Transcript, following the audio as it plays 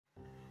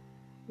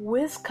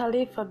Wiz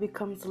Khalifa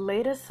becomes the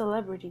latest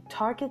celebrity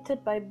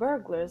targeted by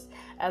burglars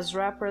as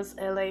rapper's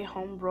LA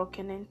home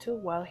broken into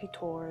while he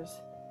tours.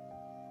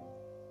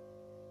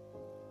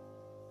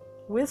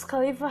 Wiz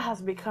Khalifa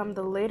has become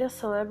the latest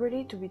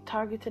celebrity to be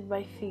targeted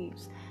by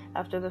thieves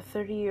after the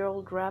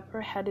 30-year-old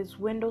rapper had his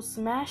window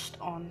smashed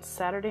on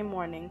Saturday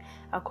morning,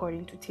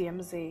 according to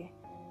TMZ.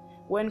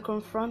 When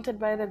confronted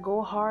by the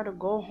Go Hard or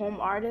Go Home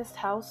artist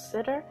house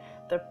sitter,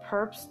 the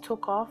perps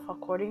took off,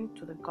 according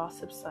to the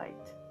gossip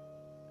site.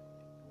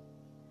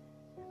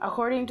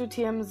 According to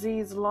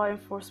TMZ's law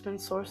enforcement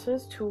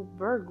sources, two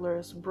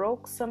burglars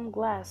broke some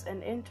glass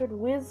and entered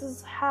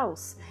Wiz's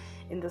house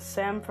in the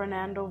San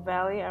Fernando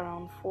Valley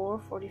around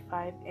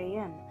 4:45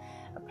 a.m.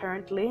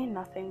 Apparently,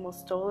 nothing was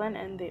stolen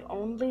and the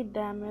only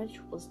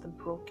damage was the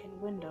broken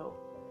window.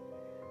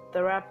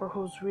 The rapper,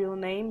 whose real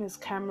name is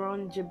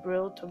Cameron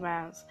Jibril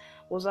Tomaz,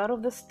 was out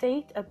of the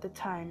state at the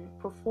time,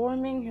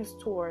 performing his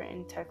tour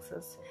in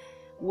Texas.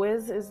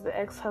 Wiz is the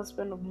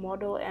ex-husband of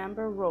model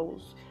Amber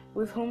Rose,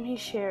 with whom he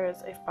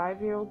shares a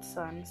 5-year-old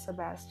son,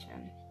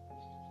 Sebastian.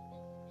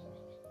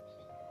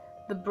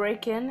 The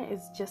break-in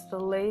is just the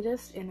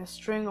latest in a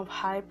string of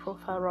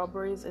high-profile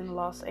robberies in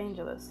Los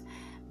Angeles.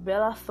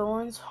 Bella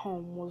Thorne's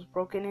home was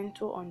broken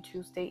into on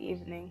Tuesday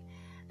evening.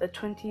 The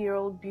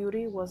 20-year-old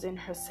beauty was in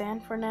her San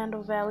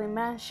Fernando Valley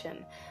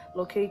mansion,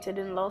 located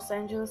in Los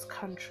Angeles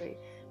Country,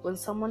 when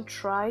someone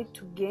tried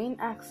to gain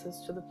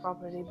access to the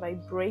property by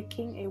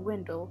breaking a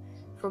window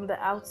from the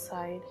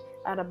outside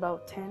at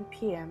about 10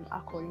 p.m.,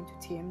 according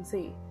to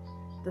TMZ.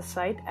 The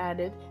site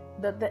added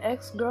that the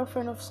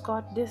ex-girlfriend of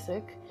Scott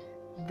Disick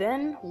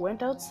then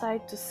went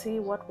outside to see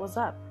what was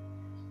up.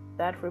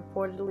 That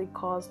reportedly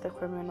caused the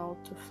criminal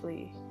to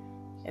flee.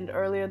 And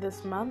earlier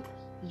this month,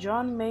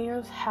 John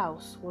Mayer's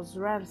house was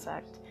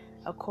ransacked,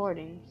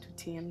 according to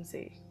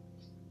TMZ.